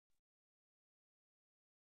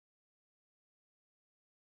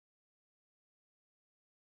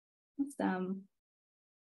Awesome.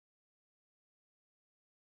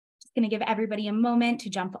 Just going to give everybody a moment to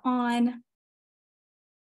jump on.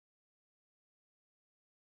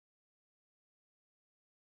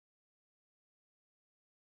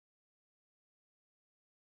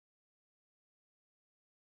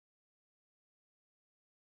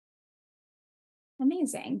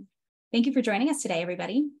 Amazing. Thank you for joining us today,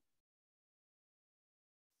 everybody.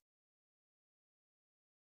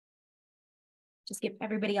 Just give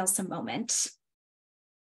everybody else a moment.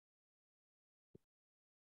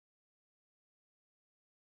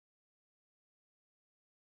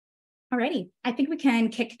 Alrighty, I think we can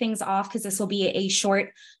kick things off because this will be a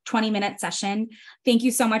short 20-minute session. Thank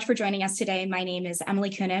you so much for joining us today. My name is Emily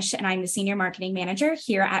Kunish, and I'm the Senior Marketing Manager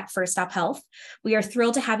here at First Stop Health. We are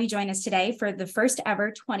thrilled to have you join us today for the first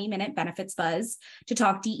ever 20-minute benefits buzz to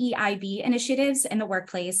talk DEIB initiatives in the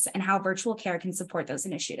workplace and how virtual care can support those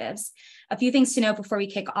initiatives. A few things to note before we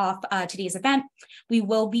kick off today's event. We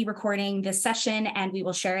will be recording this session and we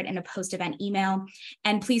will share it in a post-event email.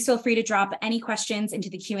 And please feel free to drop any questions into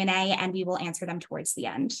the Q&A and we will answer them towards the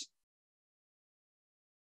end.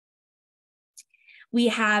 We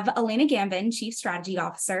have Elena Gambin, Chief Strategy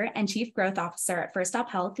Officer and Chief Growth Officer at First Stop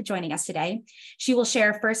Health, joining us today. She will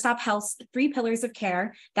share First Stop Health's 3 pillars of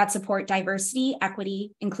care that support diversity,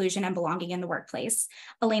 equity, inclusion, and belonging in the workplace.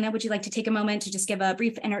 Elena, would you like to take a moment to just give a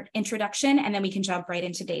brief introduction, and then we can jump right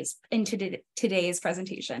into today's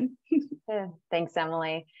presentation? Thanks,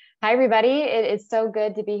 Emily. Hi, everybody. It is so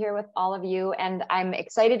good to be here with all of you, and I'm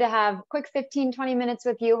excited to have a quick 15-20 minutes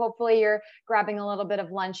with you. Hopefully you're grabbing a little bit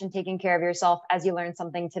of lunch and taking care of yourself as you learn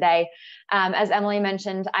something today. As Emily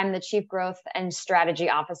mentioned, I'm the Chief Growth and Strategy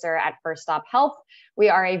Officer at First Stop Health. We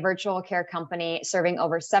are a virtual care company serving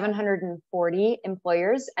over 740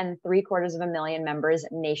 employers and 750,000 members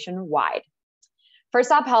nationwide. First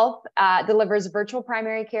Stop Health delivers virtual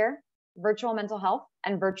primary care, virtual mental health,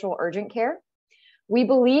 and virtual urgent care. We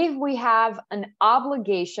believe we have an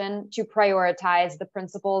obligation to prioritize the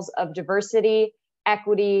principles of diversity,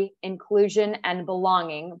 equity, inclusion, and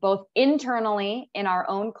belonging, both internally in our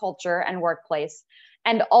own culture and workplace,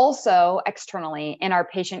 and also externally in our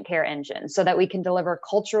patient care engine so that we can deliver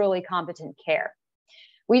culturally competent care.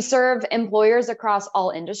 We serve employers across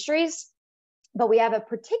all industries, but we have a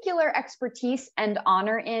particular expertise and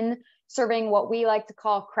honor in serving what we like to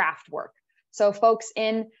call craft work. So folks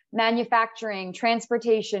in manufacturing,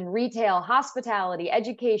 transportation, retail, hospitality,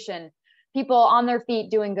 education, people on their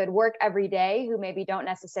feet doing good work every day who maybe don't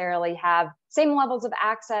necessarily have same levels of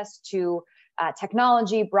access to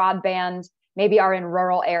technology, broadband, maybe are in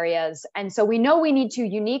rural areas. And so we know we need to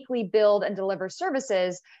uniquely build and deliver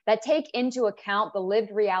services that take into account the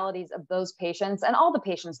lived realities of those patients and all the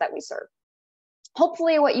patients that we serve.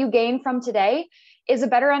 Hopefully what you gain from today is a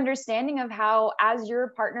better understanding of how, as your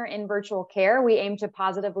partner in virtual care, we aim to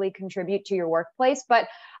positively contribute to your workplace. But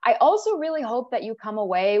I also really hope that you come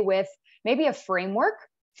away with maybe a framework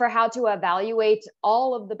for how to evaluate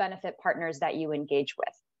all of the benefit partners that you engage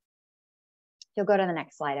with. You'll go to the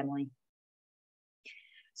next slide, Emily.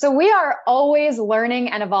 So we are always learning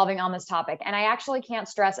and evolving on this topic. And I actually can't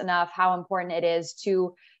stress enough how important it is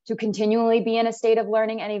to continually be in a state of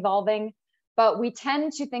learning and evolving. But we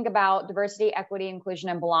tend to think about diversity, equity, inclusion,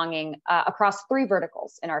 and belonging across 3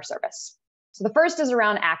 verticals in our service. So the first is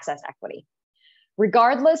around access equity.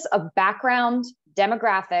 Regardless of background,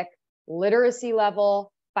 demographic, literacy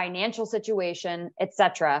level, financial situation,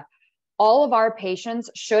 etc., all of our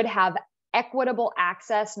patients should have equitable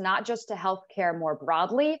access, not just to healthcare more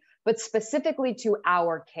broadly, but specifically to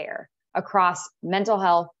our care across mental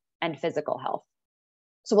health and physical health.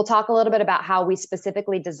 So we'll talk a little bit about how we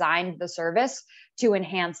specifically designed the service to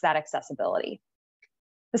enhance that accessibility.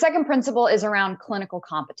 The second principle is around clinical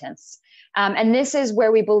competence. And this is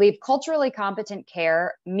where we believe culturally competent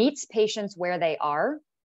care meets patients where they are,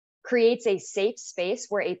 creates a safe space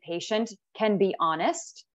where a patient can be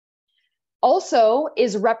honest, also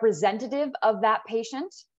is representative of that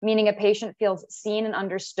patient, meaning a patient feels seen and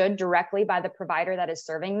understood directly by the provider that is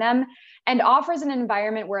serving them, and offers an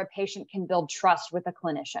environment where a patient can build trust with a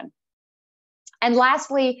clinician. And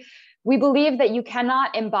lastly, we believe that you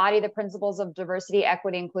cannot embody the principles of diversity,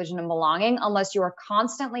 equity, inclusion, and belonging unless you are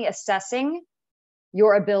constantly assessing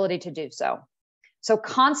your ability to do so. So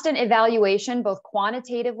constant evaluation, both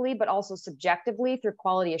quantitatively, but also subjectively through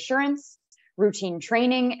quality assurance, routine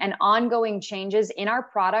training, and ongoing changes in our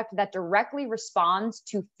product that directly responds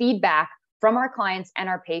to feedback from our clients and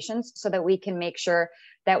our patients so that we can make sure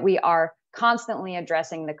that we are constantly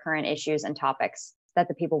addressing the current issues and topics that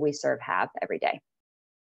the people we serve have every day.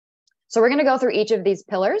 So we're going to go through each of these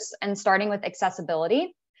pillars, and starting with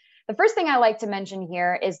accessibility. The first thing I like to mention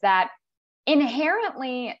here is that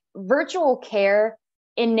inherently virtual care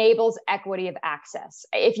enables equity of access.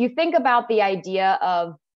 If you think about the idea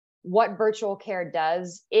of what virtual care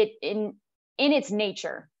does, in its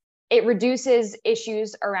nature, it reduces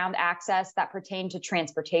issues around access that pertain to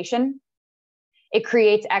transportation. It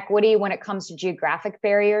creates equity when it comes to geographic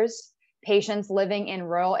barriers. Patients living in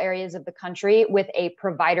rural areas of the country with a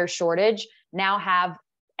provider shortage now have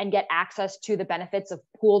and get access to the benefits of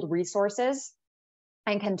pooled resources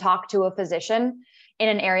and can talk to a physician in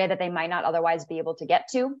an area that they might not otherwise be able to get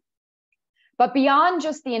to. But beyond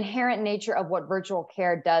just the inherent nature of what virtual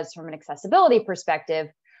care does from an accessibility perspective,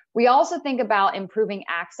 we also think about improving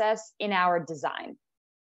access in our design.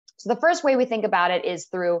 So the first way we think about it is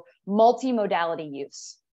through multimodality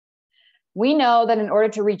use. We know that in order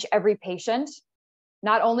to reach every patient,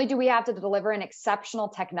 not only do we have to deliver an exceptional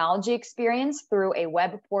technology experience through a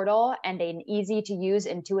web portal and an easy to use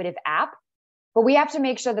intuitive app, but we have to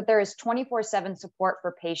make sure that there is 24/7 support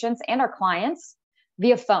for patients and our clients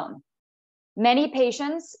via phone. Many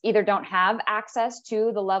patients either don't have access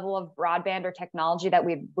to the level of broadband or technology that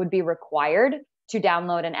would be required to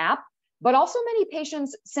download an app, but also many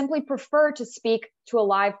patients simply prefer to speak to a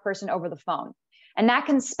live person over the phone. And that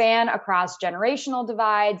can span across generational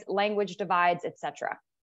divides, language divides, etc.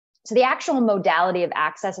 So the actual modality of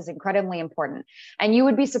access is incredibly important. And you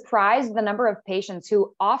would be surprised the number of patients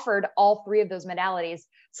who offered all three of those modalities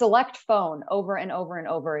select phone over and over and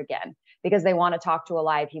over again because they want to talk to a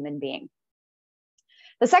live human being.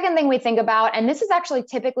 The second thing we think about, and this is actually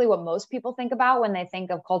typically what most people think about when they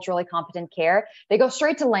think of culturally competent care, they go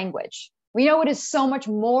straight to language. We know it is so much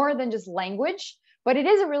more than just language, but it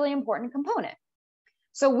is a really important component.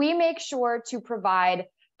 So we make sure to provide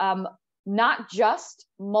not just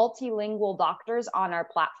multilingual doctors on our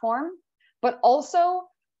platform, but also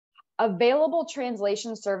available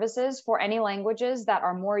translation services for any languages that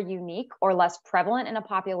are more unique or less prevalent in a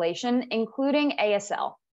population, including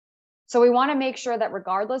ASL. So we want to make sure that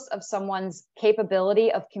regardless of someone's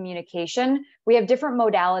capability of communication, we have different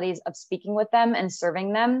modalities of speaking with them and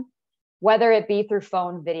serving them, whether it be through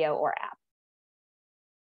phone, video, or app.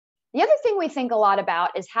 The other thing we think a lot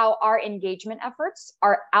about is how our engagement efforts,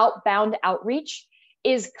 our outbound outreach,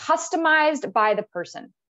 is customized by the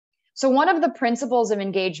person. So one of the principles of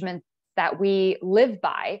engagement that we live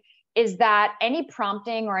by is that any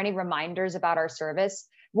prompting or any reminders about our service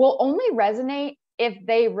will only resonate if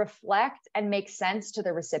they reflect and make sense to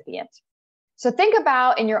the recipient. So think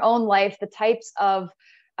about in your own life the types of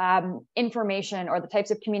information or the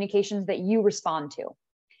types of communications that you respond to.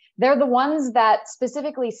 They're the ones that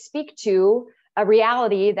specifically speak to a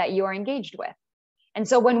reality that you are engaged with. And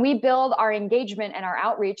so when we build our engagement and our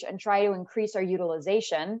outreach and try to increase our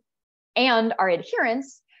utilization and our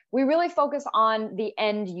adherence, we really focus on the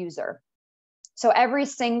end user. So every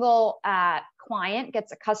single client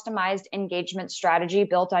gets a customized engagement strategy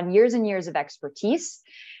built on years and years of expertise.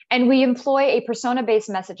 And we employ a persona-based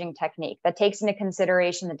messaging technique that takes into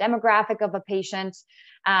consideration the demographic of a patient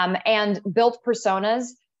and built personas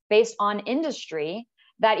based on industry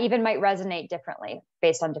that even might resonate differently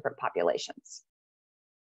based on different populations.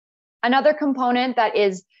 Another component that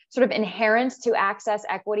is sort of inherent to access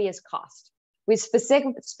equity is cost. We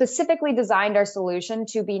specifically designed our solution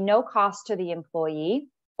to be no cost to the employee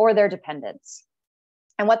or their dependents.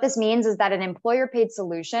 And what this means is that an employer-paid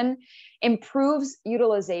solution improves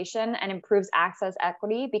utilization and improves access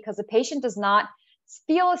equity because the patient does not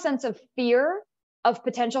feel a sense of fear of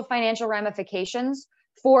potential financial ramifications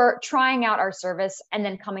for trying out our service and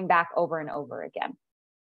then coming back over and over again.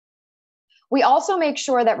 We also make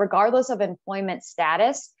sure that regardless of employment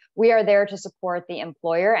status, we are there to support the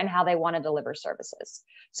employer and how they want to deliver services.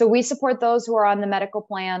 So we support those who are on the medical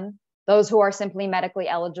plan, those who are simply medically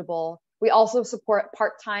eligible. We also support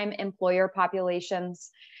part-time employer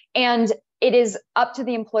populations. And it is up to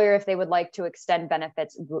the employer if they would like to extend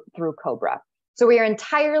benefits through COBRA. So we are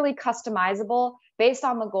entirely customizable based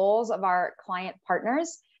on the goals of our client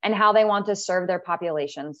partners and how they want to serve their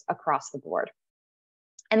populations across the board.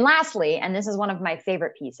 And lastly, and this is one of my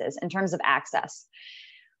favorite pieces in terms of access,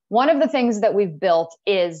 one of the things that we've built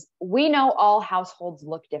is we know all households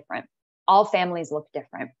look different. All families look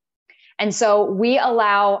different. And so we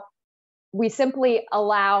simply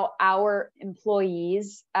allow our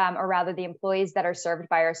employees, or rather the employees that are served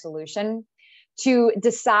by our solution, to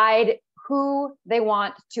decide who they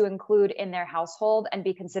want to include in their household and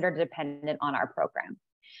be considered dependent on our program.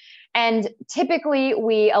 And typically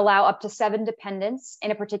we allow up to 7 dependents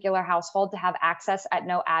in a particular household to have access at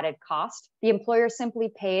no added cost. The employer simply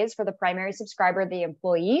pays for the primary subscriber, the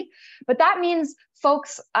employee, but that means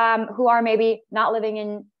folks who are maybe not living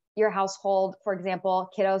in your household, for example,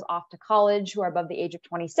 kiddos off to college who are above the age of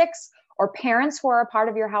 26, or parents who are a part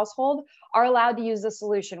of your household, are allowed to use the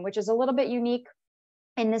solution, which is a little bit unique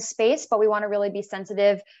in this space, but we want to really be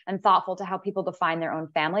sensitive and thoughtful to how people define their own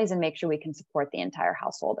families and make sure we can support the entire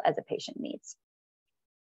household as a patient needs.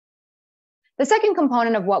 The second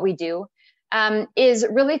component of what we do is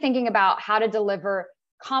really thinking about how to deliver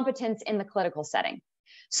competence in the clinical setting.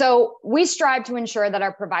 So we strive to ensure that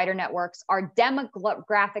our provider networks are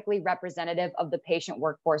demographically representative of the patient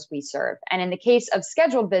workforce we serve. And in the case of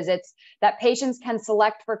scheduled visits, that patients can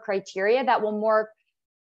select for criteria that will more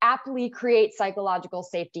aptly create psychological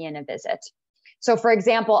safety in a visit. So for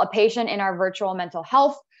example, a patient in our virtual mental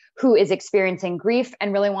health who is experiencing grief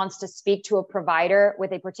and really wants to speak to a provider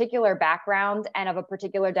with a particular background and of a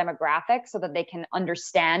particular demographic so that they can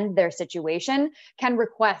understand their situation, can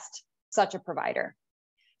request such a provider.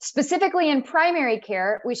 Specifically in primary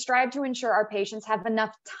care, we strive to ensure our patients have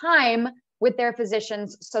enough time with their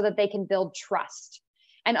physicians so that they can build trust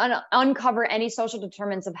and uncover any social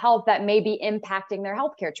determinants of health that may be impacting their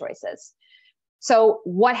healthcare choices. So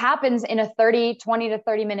what happens in a 20 to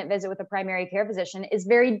 30 minute visit with a primary care physician is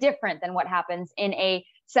very different than what happens in a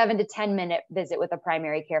 7 to 10 minute visit with a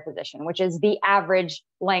primary care physician, which is the average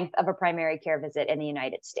length of a primary care visit in the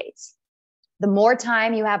United States. The more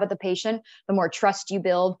time you have with the patient, the more trust you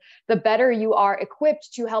build, the better you are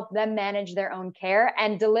equipped to help them manage their own care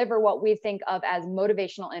and deliver what we think of as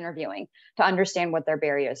motivational interviewing to understand what their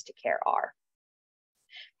barriers to care are.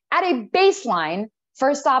 At a baseline,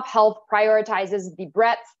 First Stop Health prioritizes the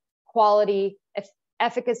breadth, quality,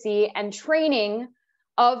 efficacy, and training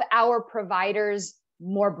of our providers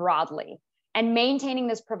more broadly, and maintaining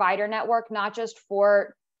this provider network, not just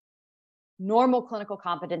for normal clinical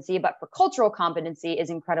competency, but for cultural competency, is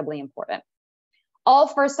incredibly important. All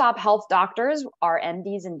First Stop Health doctors, our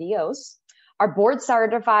MDs and DOs, are board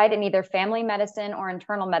certified in either family medicine or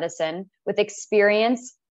internal medicine with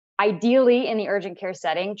experience, ideally in the urgent care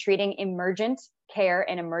setting, treating emergent care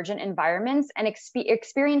in emergent environments, and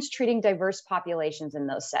experience treating diverse populations in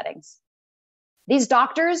those settings. These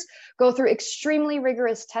doctors go through extremely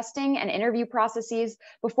rigorous testing and interview processes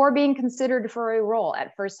before being considered for a role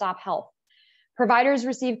at First Stop Health. Providers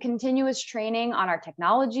receive continuous training on our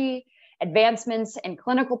technology, advancements in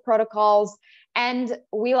clinical protocols, and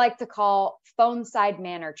we like to call phone side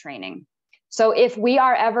manner training. So if we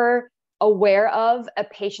are ever aware of a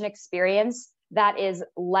patient experience that is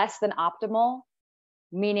less than optimal,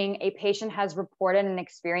 meaning a patient has reported an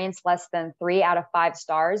experience less than 3 out of 5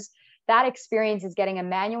 stars, that experience is getting a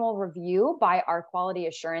manual review by our quality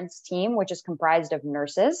assurance team, which is comprised of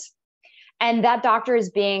nurses. And that doctor is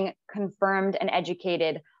being confirmed and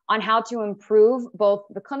educated on how to improve both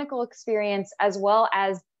the clinical experience as well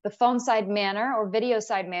as the phone side manner or video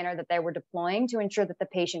side manner that they were deploying to ensure that the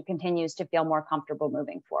patient continues to feel more comfortable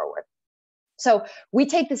moving forward. So we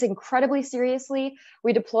take this incredibly seriously.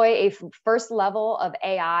 We deploy a first level of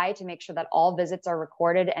AI to make sure that all visits are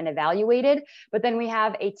recorded and evaluated. But then we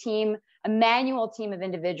have a manual team of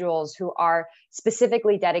individuals who are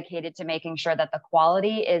specifically dedicated to making sure that the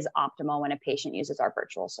quality is optimal when a patient uses our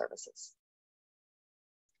virtual services.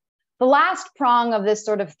 The last prong of this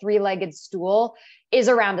sort of three-legged stool is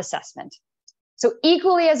around assessment. So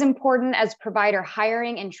equally as important as provider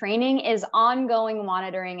hiring and training is ongoing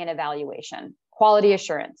monitoring and evaluation, quality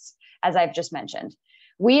assurance, as I've just mentioned.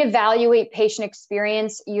 We evaluate patient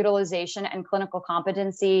experience, utilization, and clinical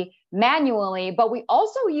competency manually, but we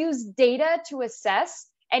also use data to assess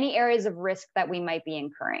any areas of risk that we might be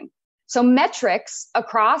incurring. So metrics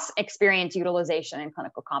across experience, utilization, and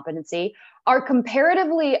clinical competency are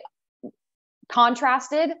comparatively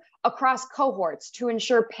contrasted across cohorts to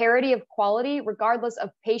ensure parity of quality regardless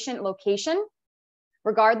of patient location,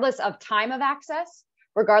 regardless of time of access,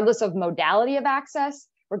 regardless of modality of access,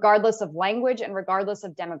 regardless of language, and regardless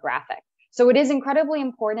of demographic. So it is incredibly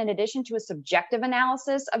important, in addition to a subjective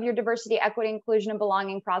analysis of your diversity, equity, inclusion, and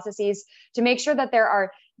belonging processes, to make sure that there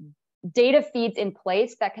are data feeds in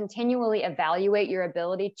place that continually evaluate your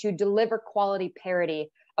ability to deliver quality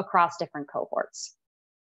parity across different cohorts.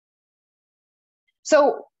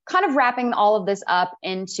 So kind of wrapping all of this up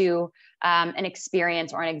into an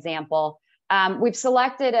experience or an example, we've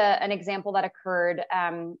selected an example that occurred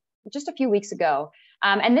just a few weeks ago.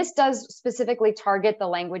 And this does specifically target the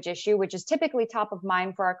language issue, which is typically top of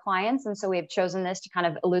mind for our clients. And so we have chosen this to kind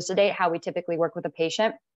of elucidate how we typically work with a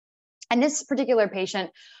patient. And this particular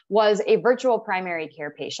patient was a virtual primary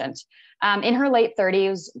care patient. In her late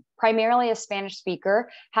 30s, primarily a Spanish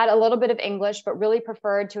speaker, had a little bit of English, but really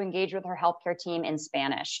preferred to engage with her healthcare team in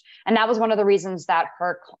Spanish. And that was one of the reasons that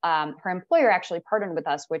her employer actually partnered with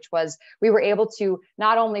us, which was we were able to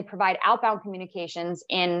not only provide outbound communications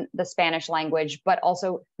in the Spanish language, but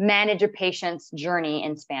also manage a patient's journey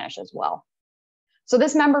in Spanish as well. So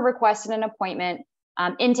this member requested an appointment.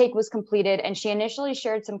 Intake was completed, and she initially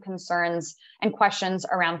shared some concerns and questions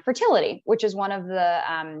around fertility, which is one of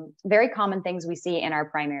the very common things we see in our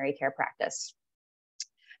primary care practice.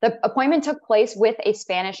 The appointment took place with a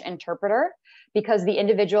Spanish interpreter because the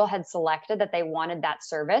individual had selected that they wanted that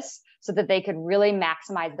service so that they could really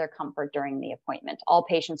maximize their comfort during the appointment. All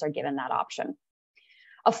patients are given that option.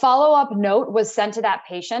 A follow-up note was sent to that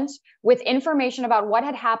patient with information about what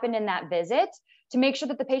had happened in that visit to make sure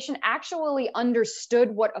that the patient actually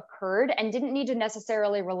understood what occurred and didn't need to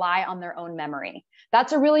necessarily rely on their own memory.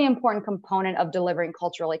 That's a really important component of delivering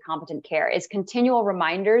culturally competent care, is continual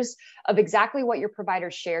reminders of exactly what your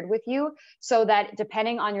provider shared with you, so that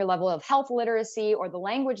depending on your level of health literacy or the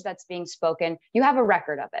language that's being spoken, you have a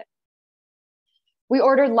record of it. We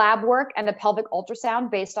ordered lab work and a pelvic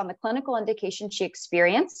ultrasound based on the clinical indication she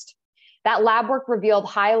experienced. That lab work revealed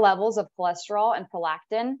high levels of cholesterol and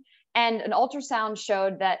prolactin, and an ultrasound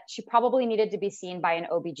showed that she probably needed to be seen by an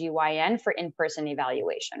OBGYN for in-person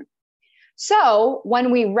evaluation. So when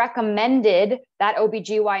we recommended that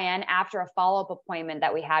OBGYN after a follow-up appointment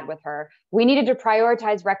that we had with her, we needed to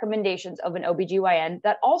prioritize recommendations of an OBGYN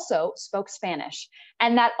that also spoke Spanish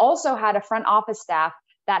and that also had a front office staff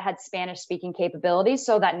that had Spanish speaking capabilities,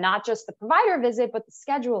 so that not just the provider visit, but the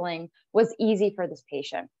scheduling was easy for this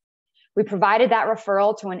patient. We provided that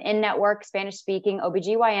referral to an in-network Spanish-speaking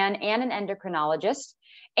OBGYN and an endocrinologist,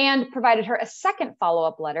 and provided her a second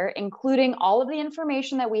follow-up letter, including all of the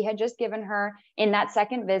information that we had just given her in that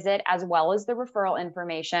second visit, as well as the referral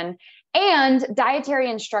information, and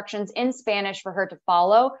dietary instructions in Spanish for her to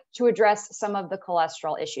follow to address some of the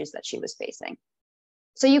cholesterol issues that she was facing.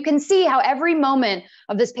 So you can see how every moment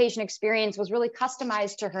of this patient experience was really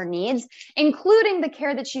customized to her needs, including the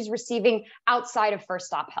care that she's receiving outside of First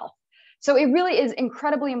Stop Health. So it really is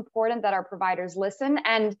incredibly important that our providers listen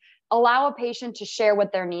and allow a patient to share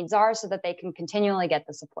what their needs are so that they can continually get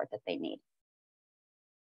the support that they need.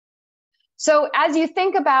 So as you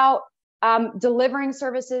think about delivering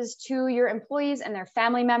services to your employees and their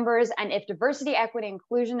family members, and if diversity, equity,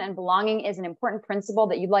 inclusion, and belonging is an important principle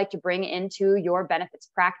that you'd like to bring into your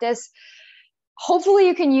benefits practice, hopefully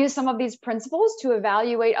you can use some of these principles to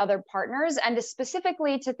evaluate other partners and to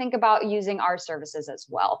specifically to think about using our services as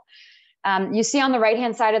well. You see on the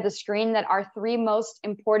right-hand side of the screen that our three most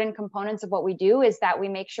important components of what we do is that we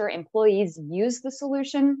make sure employees use the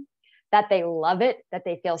solution, that they love it, that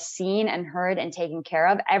they feel seen and heard and taken care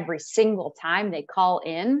of every single time they call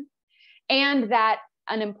in, and that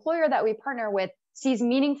an employer that we partner with sees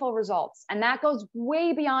meaningful results. And that goes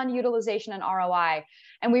way beyond utilization and ROI.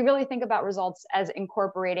 And we really think about results as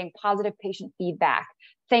incorporating positive patient feedback,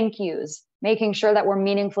 thank yous, making sure that we're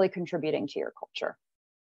meaningfully contributing to your culture.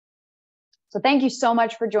 So thank you so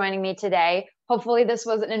much for joining me today. Hopefully this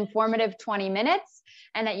was an informative 20 minutes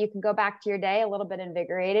and that you can go back to your day a little bit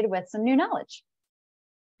invigorated with some new knowledge.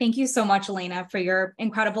 Thank you so much, Elena, for your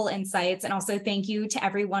incredible insights. And also thank you to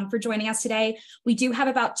everyone for joining us today. We do have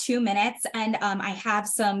about 2 minutes and I have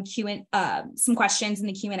some questions in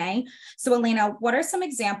the Q&A. So Elena, what are some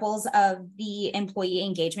examples of the employee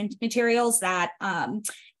engagement materials that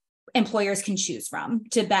employers can choose from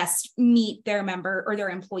to best meet their member or their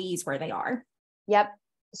employees where they are? Yep.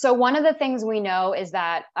 So one of the things we know is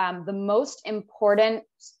that the most important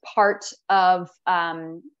part of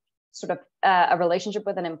a relationship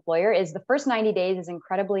with an employer is the first 90 days is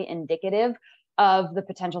incredibly indicative of the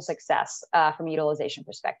potential success from a utilization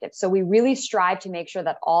perspective. So we really strive to make sure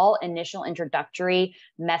that all initial introductory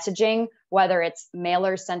messaging, whether it's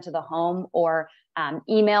mailers sent to the home or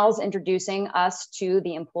emails introducing us to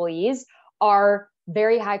the employees, are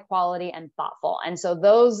very high quality and thoughtful. And so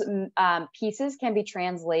those pieces can be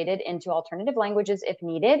translated into alternative languages if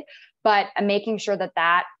needed, but making sure that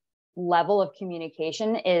that level of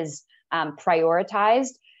communication is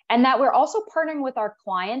prioritized, and that we're also partnering with our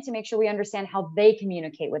client to make sure we understand how they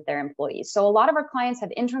communicate with their employees. So a lot of our clients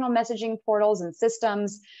have internal messaging portals and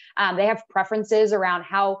systems. They have preferences around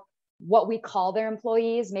what we call their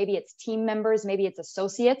employees. Maybe it's team members, maybe it's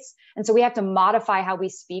associates. And so we have to modify how we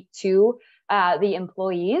speak to the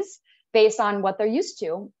employees based on what they're used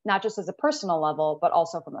to, not just as a personal level, but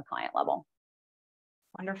also from a client level.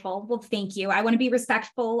 Wonderful. Well, thank you. I want to be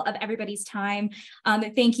respectful of everybody's time.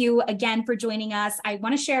 Thank you again for joining us. I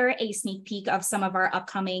want to share a sneak peek of some of our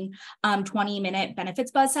upcoming 20-minute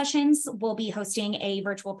benefits buzz sessions. We'll be hosting a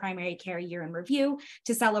virtual primary care year in review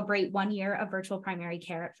to celebrate 1 year of virtual primary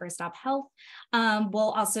care at First Stop Health.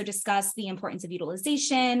 We'll also discuss the importance of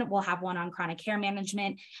utilization. We'll have one on chronic care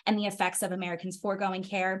management and the effects of Americans' foregoing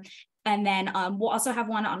care. And then we'll also have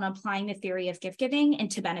one on applying the theory of gift giving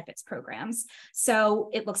into benefits programs. So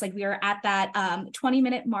it looks like we are at that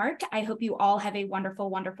 20-minute mark. I hope you all have a wonderful,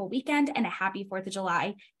 wonderful weekend and a happy 4th of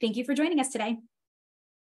July. Thank you for joining us today.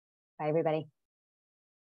 Bye, everybody.